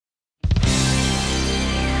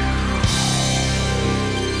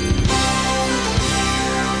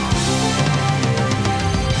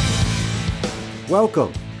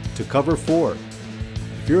Welcome to Cover 4.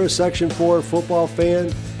 If you're a Section 4 football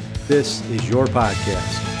fan, this is your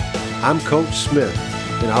podcast. I'm Coach Smith,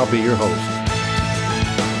 and I'll be your host.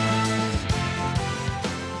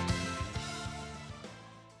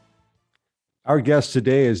 Our guest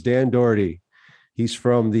today is Dan Doherty. He's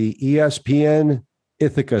from the ESPN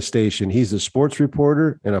Ithaca station. He's a sports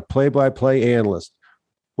reporter and a play-by-play analyst.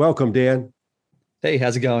 Welcome, Dan. Hey,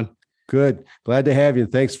 how's it going? Good. Glad to have you.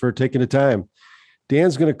 Thanks for taking the time.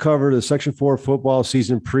 Dan's going to cover the Section 4 football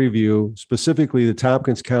season preview, specifically the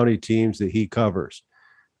Tompkins County teams that he covers.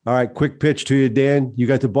 All right, quick pitch to you, Dan. You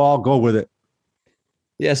got the ball. Go with it.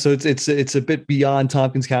 Yeah, so it's a bit beyond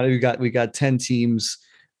Tompkins County. We got 10 teams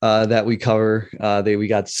that we cover. We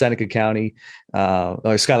got Seneca County,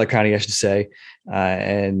 or Schuyler County, I should say,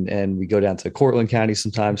 and we go down to Cortland County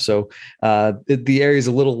sometimes. So the area is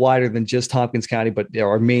a little wider than just Tompkins County, but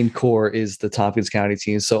our main core is the Tompkins County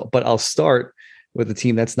team. So, but I'll start with a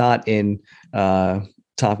team that's not in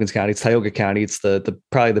Tompkins County. It's Tioga County. It's the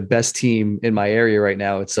probably the best team in my area right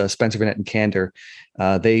now. It's Spencer Vanette and Candor.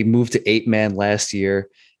 They moved to 8-man last year,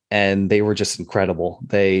 and they were just incredible.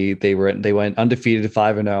 They went undefeated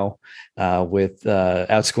 5-0 with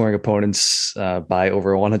outscoring opponents by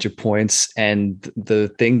over 100 points. And the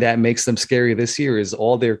thing that makes them scary this year is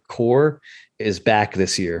all their core is back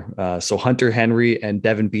this year. So Hunter Henry and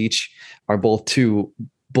Devin Beach are both two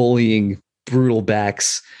bullying, brutal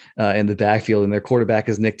backs in the backfield, and their quarterback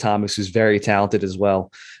is Nick Thomas, who's very talented as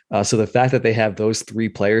well. So the fact that they have those three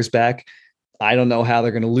players back, I don't know how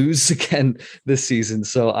they're going to lose again this season.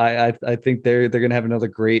 So I think they're going to have another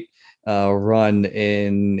great run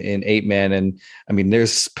in 8-man. And I mean,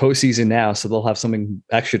 there's postseason now, so they'll have something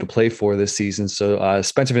extra to play for this season. So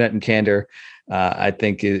Spencer Vanette and Candor, I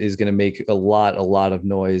think is going to make a lot of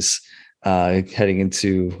noise heading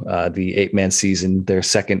into the 8-man season, their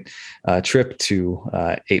second trip to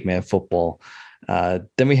 8-man football.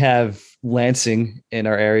 Then we have Lansing in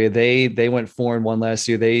our area. They went 4-1 last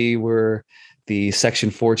year. They were the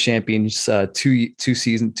Section 4 champions two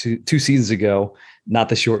seasons ago, not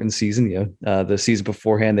the shortened season, the season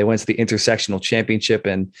beforehand. They went to the intersectional championship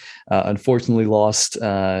and unfortunately lost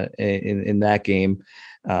in that game.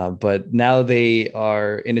 But now they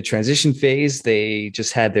are in a transition phase. They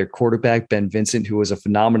just had their quarterback, Ben Vincent, who was a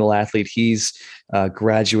phenomenal athlete. He's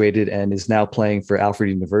graduated and is now playing for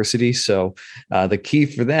Alfred University. So the key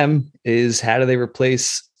for them is, how do they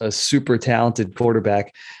replace a super talented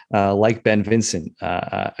quarterback like Ben Vincent?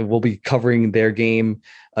 We'll be covering their game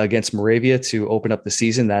against Moravia to open up the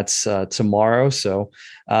season. That's tomorrow. So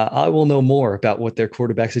I will know more about what their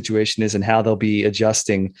quarterback situation is and how they'll be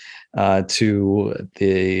adjusting to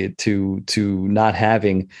not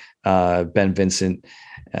having Ben Vincent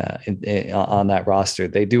on that roster.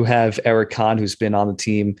 They do have Eric Kahn, who's been on the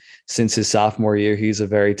team since his sophomore year. He's a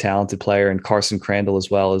very talented player, and Carson Crandall as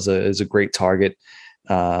well is a great target.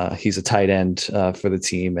 He's a tight end for the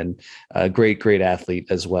team, and a great athlete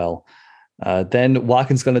as well. Then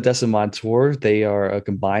Watkins Glenodessa Montour, they are a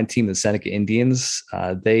combined team, the Seneca Indians.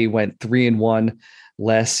 They went 3-1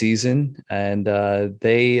 last season, and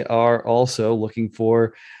they are also looking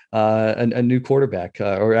for a new quarterback,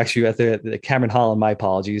 or actually at the Cameron Holland. My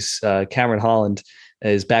apologies. Cameron Holland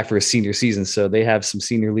is back for a senior season, so they have some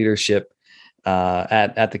senior leadership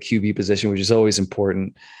at the QB position, which is always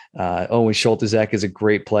important. Owen Schultezek is a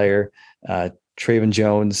great player. Traven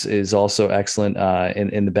Jones is also excellent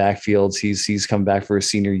in the backfields. He's come back for a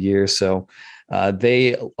senior year. So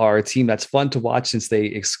they are a team that's fun to watch, since they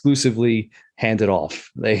exclusively hand it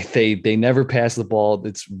off. They never pass the ball.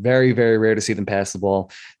 It's very rare to see them pass the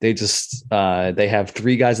ball. They just they have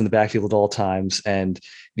three guys in the backfield at all times, and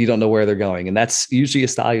you don't know where they're going. And that's usually a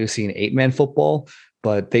style you see in 8-man football,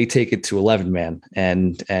 but they take it to 11-man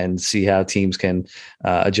and see how teams can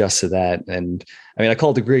adjust to that. And I mean, I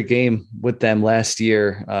called a great game with them last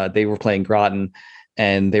year. They were playing Groton,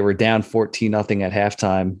 and they were down 14-0 at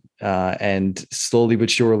halftime, and slowly but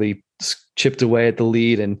surely chipped away at the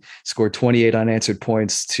lead and scored 28 unanswered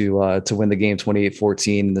points to win the game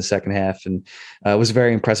 28-14 in the second half. And it was a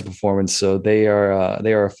very impressive performance. So they are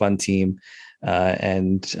a fun team,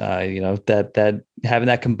 and that having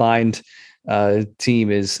that combined team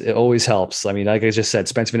it always helps. I mean, like I just said,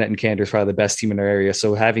 Spencer Vanette and Candor is probably the best team in our area.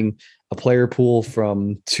 So having a player pool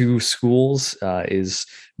from two schools is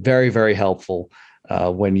very helpful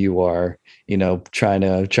when you are, trying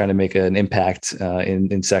to make an impact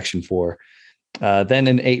in Section 4. Then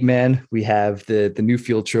in 8-man, we have the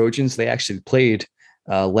Newfield Trojans. They actually played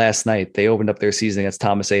last night. They opened up their season against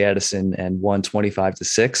Thomas A. Edison and won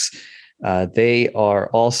 25-6. They are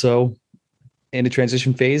also in a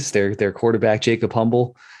transition phase. Their quarterback, Jacob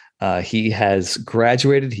Humble, He has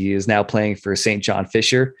graduated. He is now playing for St. John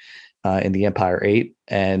Fisher in the Empire 8.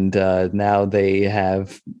 And now they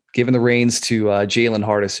have given the reins to Jalen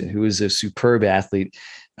Hardison, who is a superb athlete.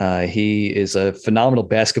 He is a phenomenal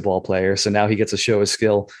basketball player. So now he gets to show his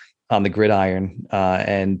skill on the gridiron.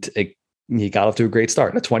 He got off to a great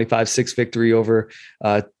start. A 25-6 victory over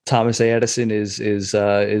Thomas A. Edison is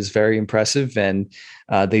very impressive. And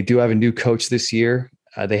they do have a new coach this year.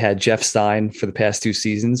 They had Jeff Stein for the past 2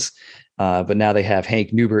 seasons. But now they have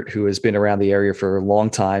Hank Newbert, who has been around the area for a long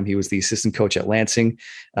time. He was the assistant coach at Lansing.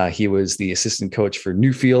 He was the assistant coach for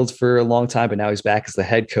Newfield for a long time, but now he's back as the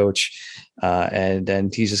head coach.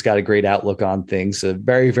 And he's just got a great outlook on things. A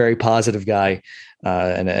very, very positive guy,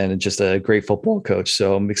 and just a great football coach.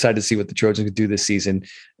 So I'm excited to see what the Trojans can do this season.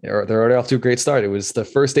 They're already off to a great start. It was the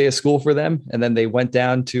first day of school for them, and then they went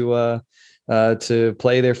down to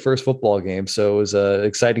play their first football game. So it was an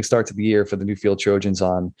exciting start to the year for the Newfield Trojans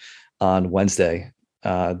on Wednesday.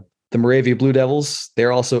 The Moravia Blue Devils,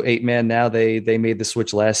 they're also 8-man now. They made the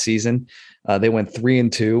switch last season. They went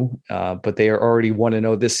 3-2, but they are already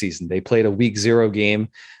 1-0 this season. They played a week 0 game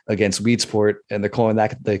against Weedsport, and they're calling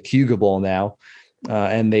that the Cuga Bowl now.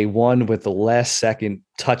 And they won with the last second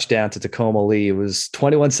touchdown to Tacoma Lee. It was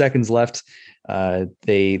 21 seconds left.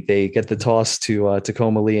 They get the toss to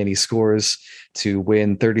Tacoma Lee, and he scores to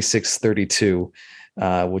win 36-32.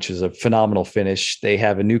 Which is a phenomenal finish. They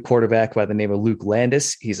have a new quarterback by the name of Luke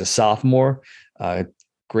Landis. He's a sophomore,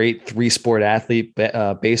 great 3-sport athlete,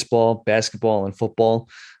 baseball, basketball, and football.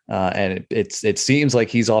 And it seems like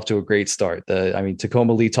he's off to a great start.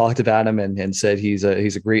 Tacoma Lee talked about him and said he's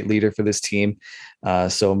a great leader for this team.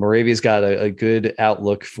 So Moravia's got a good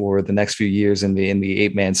outlook for the next few years in the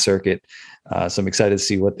 8-man circuit. So I'm excited to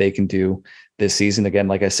see what they can do this season. Again,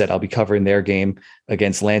 like I said, I'll be covering their game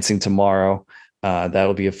against Lansing tomorrow.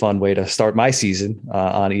 That'll be a fun way to start my season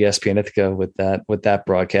on ESPN Ithaca with that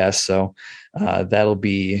broadcast. So that'll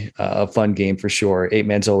be a fun game for sure.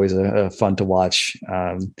 8-man's always a fun to watch,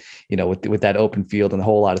 with that open field and a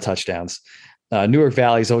whole lot of touchdowns. Newark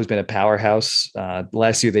Valley has always been a powerhouse.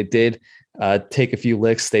 Last year they did take a few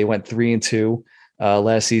licks. They went 3-2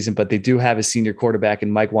 last season, but they do have a senior quarterback in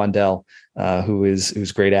Mike Wandell, who's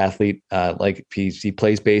a great athlete. He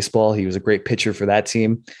plays baseball. He was a great pitcher for that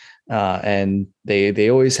team. And they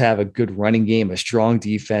always have a good running game, a strong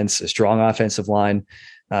defense, a strong offensive line.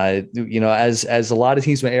 As a lot of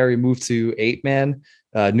teams in the area move to 8-man,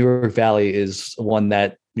 Newark Valley is one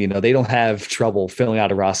that, they don't have trouble filling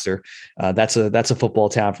out a roster. That's a football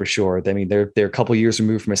town for sure. I mean, they're a couple years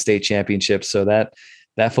removed from a state championship. So that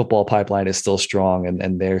football pipeline is still strong,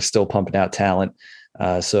 and they're still pumping out talent.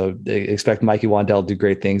 So they expect Mikey Wandell to do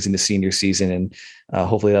great things in the senior season, and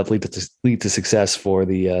hopefully that'll lead to success for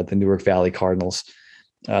the Newark Valley Cardinals.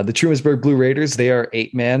 The Trumansburg Blue Raiders, they are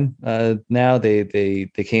 8-man now. They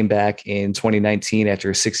came back in 2019 after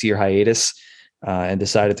a 6-year hiatus, and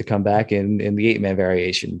decided to come back in the 8-man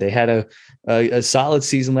variation. They had a solid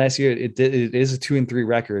season last year. It is a 2-3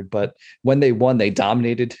 record, but when they won, they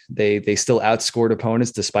dominated. They still outscored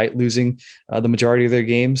opponents despite losing the majority of their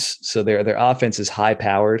games. So their offense is high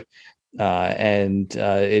powered, and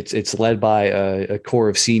it's led by a core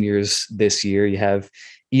of seniors this year. You have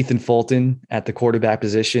Ethan Fulton at the quarterback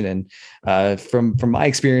position. And from my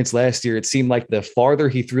experience last year, it seemed like the farther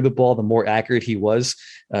he threw the ball, the more accurate he was,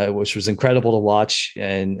 which was incredible to watch.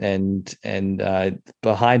 And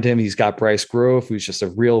behind him, he's got Bryce Grove, who's just a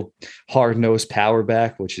real hard-nosed power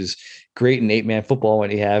back, which is great in 8-man football.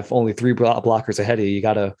 When you have only 3 blockers ahead of you, you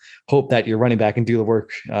got to hope that your running back can do the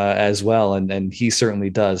work as well. And he certainly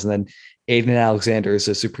does. And then Aiden Alexander is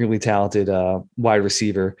a supremely talented wide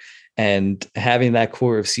receiver. And having that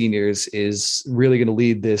core of seniors is really going to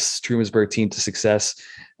lead this Trumansburg team to success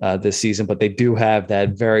this season. But they do have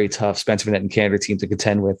that very tough Spencer Burnett and Canada team to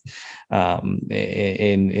contend with in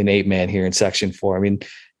 8-man here in Section 4. I mean,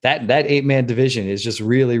 that 8-man division is just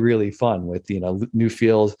really, really fun with,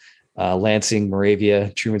 Newfield, Lansing,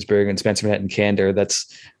 Moravia, Trumansburg, and Spencer Burnett and Candor. That's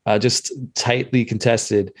just tightly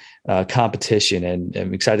contested competition, and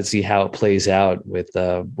I'm excited to see how it plays out with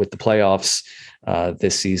the playoffs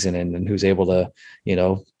this season, and who's able to,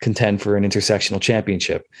 contend for an intersectional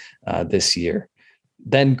championship this year.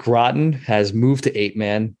 Then Groton has moved to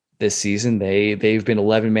 8-man this season. They've been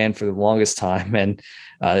 11-man for the longest time, and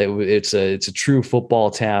it's a true football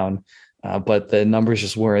town, but the numbers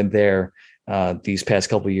just weren't there these past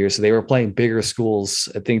couple of years. So they were playing bigger schools.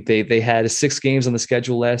 I think they had 6 games on the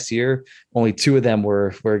schedule last year. Only 2 of them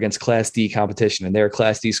were against Class D competition, and they're a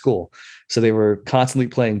Class D school. So they were constantly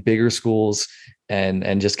playing bigger schools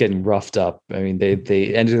and just getting roughed up. I mean,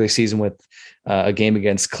 they ended their season with a game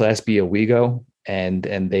against Class B Owego, and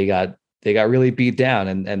they got really beat down,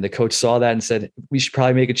 and the coach saw that and said we should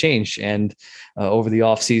probably make a change. And over the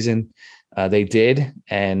off season, they did,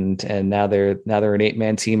 and now they're an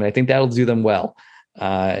 8-man team, and I think that'll do them well.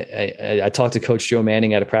 I talked to Coach Joe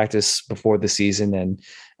Manning at a practice before the season, and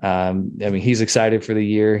I mean, he's excited for the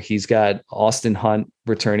year. He's got Austin Hunt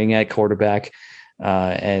returning at quarterback.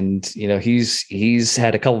 And he's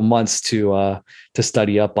had a couple months to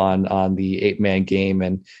study up on the 8-man game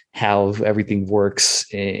and how everything works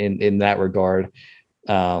in that regard.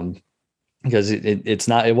 Because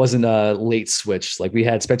it wasn't a late switch. Like we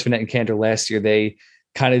had Spencer and Cantor last year. They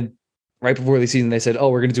kind of right before the season, they said, "Oh,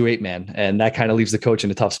 we're going to do 8-man," and that kind of leaves the coach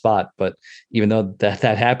in a tough spot. But even though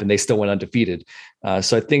that happened, they still went undefeated.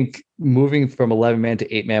 So I think moving from 11-man to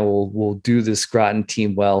 8-man will do this Groton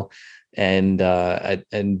team well. And I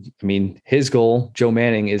mean, his goal, Joe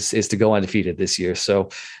Manning, is to go undefeated this year. So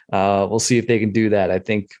we'll see if they can do that. I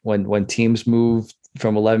think when teams move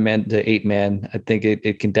from 11-man to 8-man, I think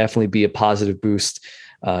it can definitely be a positive boost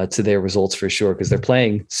to their results for sure, because they're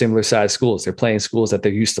playing similar sized schools. They're playing schools that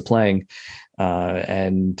they're used to playing.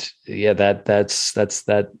 And yeah, that's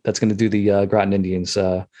going to do the Groton Indians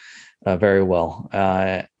very well.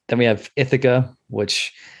 Then we have Ithaca,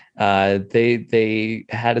 which they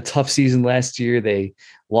had a tough season last year. They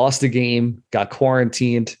lost a game, got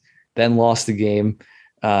quarantined, then lost a game,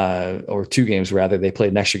 or 2 games rather. They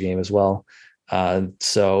played an extra game as well.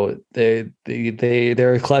 So they're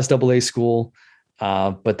a Class AA school,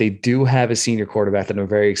 but they do have a senior quarterback that I'm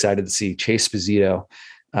very excited to see, Chase Esposito.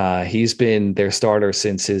 He's been their starter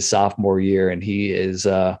since his sophomore year, and he has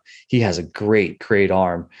a great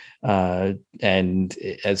arm. And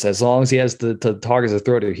as long as he has the targets to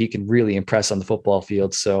throw to, he can really impress on the football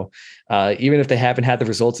field. So even if they haven't had the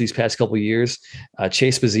results these past couple of years,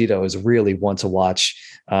 Chase Esposito is really one to watch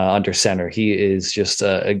under center. He is just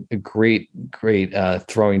a great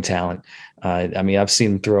throwing talent. I mean, I've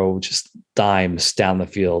seen him throw just dimes down the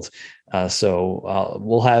field. So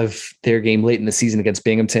we'll have their game late in the season against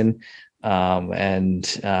Binghamton.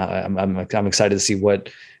 And I'm excited to see what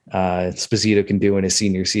Esposito can do in his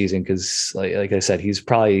senior season, because like I said, he's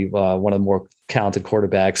probably one of the more talented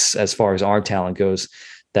quarterbacks as far as arm talent goes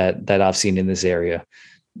that I've seen in this area.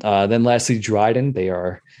 Then lastly, Dryden, they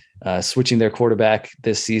are switching their quarterback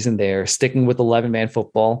this season. They are sticking with 11-man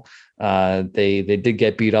football. They did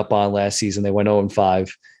get beat up on last season. They went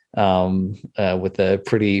 0-5 with a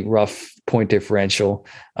pretty rough point differential,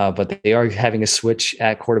 but they are having a switch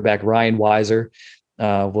at quarterback. Ryan Weiser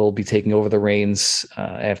will be taking over the reins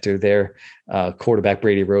after their quarterback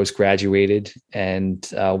Brady Rose graduated, and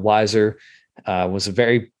Weiser was a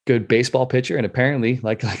very good baseball pitcher, and apparently,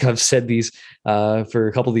 like I've said these for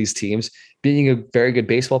a couple of these teams, being a very good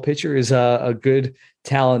baseball pitcher is a good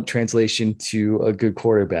talent translation to a good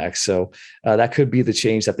quarterback. So that could be the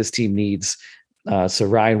change that this team needs. So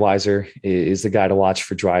Ryan Weiser is the guy to watch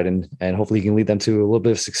for Dryden, and hopefully he can lead them to a little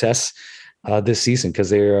bit of success this season, because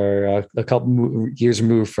they are a couple years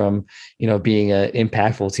removed from, being an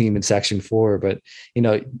impactful team in Section 4. But,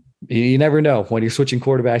 you never know. When you're switching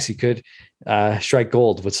quarterbacks, you could strike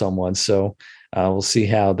gold with someone. So we'll see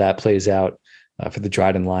how that plays out for the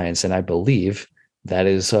Dryden Lions. And I believe that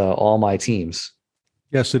is all my teams.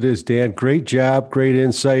 Yes, it is, Dan. Great job. Great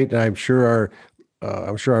insight. I'm sure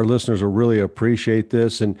our listeners will really appreciate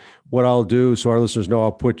this. And what I'll do, so our listeners know,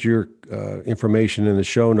 I'll put your information in the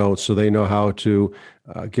show notes so they know how to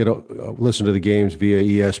listen to the games via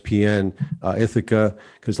ESPN Ithaca,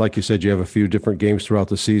 because like you said, you have a few different games throughout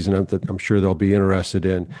the season that I'm sure they'll be interested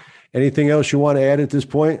in. Anything else you want to add at this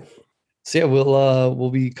point? So yeah,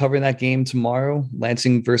 we'll be covering that game tomorrow,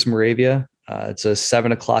 Lansing versus Moravia. It's a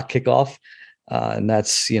 7:00 kickoff. And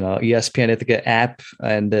that's, ESPN Ithaca app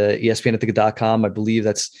and ESPNithaca.com. I believe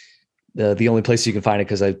that's the only place you can find it,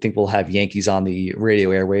 because I think we'll have Yankees on the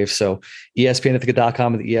radio airwaves. So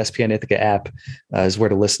ESPNithaca.com and the ESPN Ithaca app is where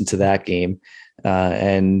to listen to that game.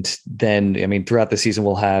 And then, I mean, throughout the season,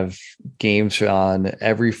 we'll have games on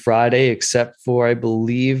every Friday, except for, I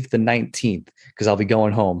believe, the 19th, because I'll be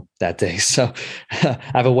going home that day. So I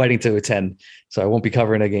have a wedding to attend, so I won't be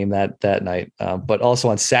covering a game that night. But also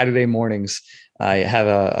on Saturday mornings, I have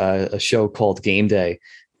a show called Game Day,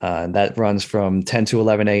 and that runs from 10 to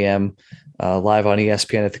 11 a.m. Live on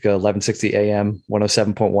ESPN Ithaca, 1160 a.m.,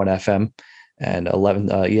 107.1 FM, and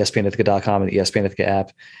ESPNithaca.com and the ESPN Ithaca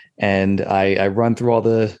app. And I run through all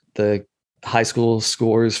the high school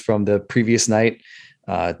scores from the previous night.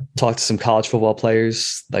 Talk to some college football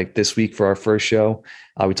players. Like this week for our first show,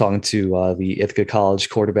 we're talking to the Ithaca College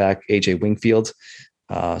quarterback AJ Wingfield.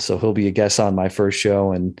 So he'll be a guest on my first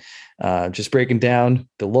show, and just breaking down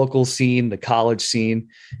the local scene, the college scene,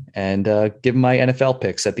 and giving my NFL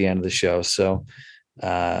picks at the end of the show. So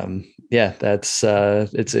yeah, that's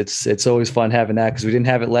it's always fun having that, because we didn't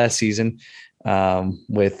have it last season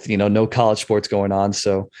with no college sports going on.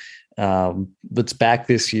 So it's back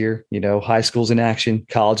this year. High school's in action,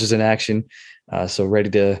 college is in action. So ready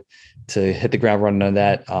to hit the ground running on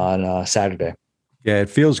that on Saturday. Yeah,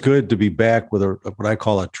 it feels good to be back with what I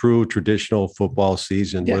call a true traditional football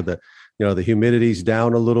season, where the humidity's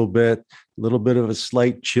down a little bit of a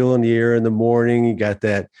slight chill in the air in the morning. You got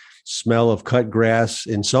that smell of cut grass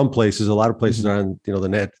in some places. A lot of places are on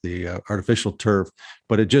the artificial turf,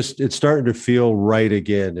 but it's starting to feel right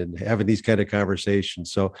again, and having these kind of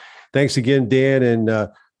conversations. So thanks again, Dan, and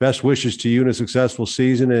best wishes to you in a successful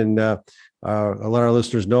season. And I'll let our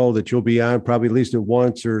listeners know that you'll be on probably at least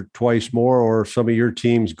once or twice more, or some of your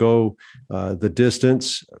teams go the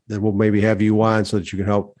distance. Then we'll maybe have you on so that you can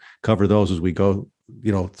help cover those as we go,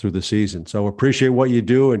 through the season. So appreciate what you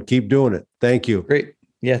do and keep doing it. Thank you. Great.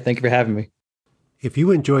 Yeah. Thank you for having me. If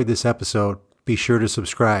you enjoyed this episode, be sure to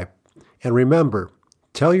subscribe. And remember,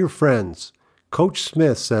 tell your friends. Coach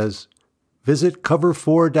Smith says, visit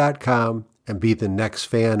cover4.com and be the next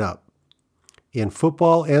fan up. In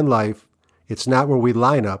football and life, it's not where we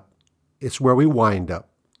line up, it's where we wind up.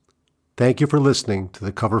 Thank you for listening to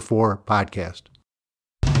the Cover 4 podcast.